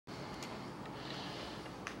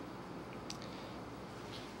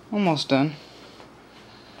Almost done.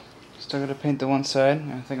 Still gotta paint the one side.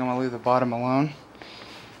 I think I'm gonna leave the bottom alone.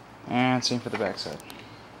 And same for the back side.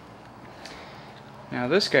 Now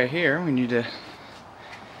this guy here, we need to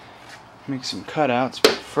make some cutouts,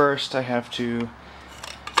 but first I have to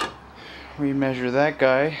remeasure that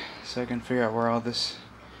guy so I can figure out where all this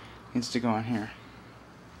needs to go on here.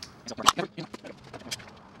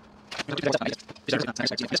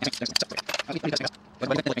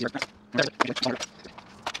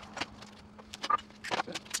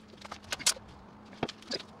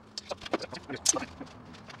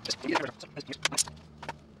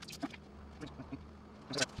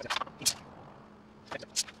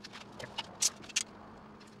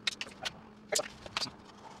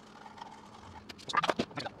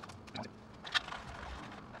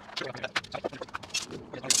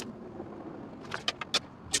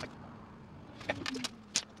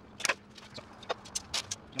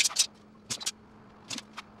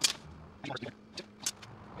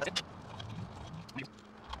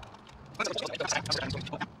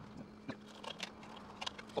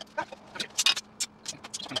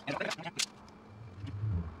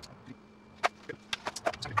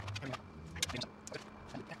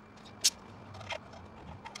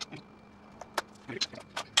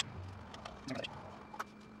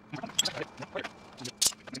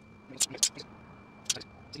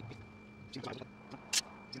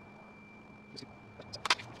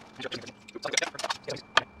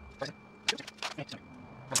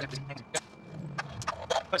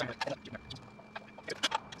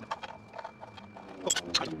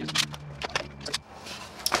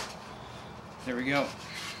 There we go.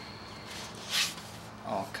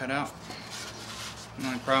 All cut out. The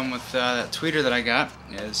only problem with that tweeter that I got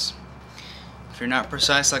is if you're not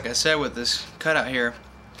precise, like I said, with this cutout here,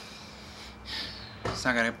 it's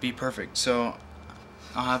not gonna be perfect. So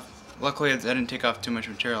I'll have. Luckily, I didn't take off too much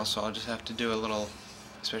material, so I'll just have to do a little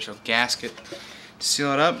special gasket to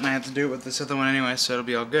seal it up, and I have to do it with this other one anyway, so it'll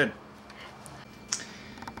be all good.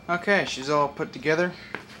 Okay, she's all put together.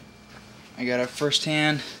 I got a first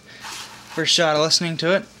shot of listening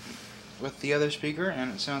to it with the other speaker,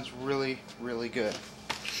 and it sounds really, really good.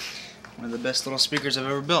 One of the best little speakers I've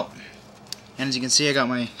ever built. And as you can see, I got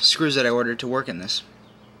my screws that I ordered to work in this.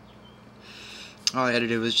 All I had to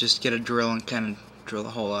do was just get a drill and kind of drill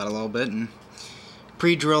the hole out a little bit and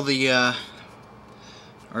pre-drill the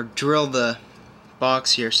or drill the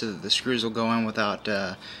box here so that the screws will go in without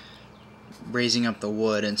raising up the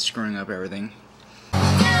wood and screwing up everything.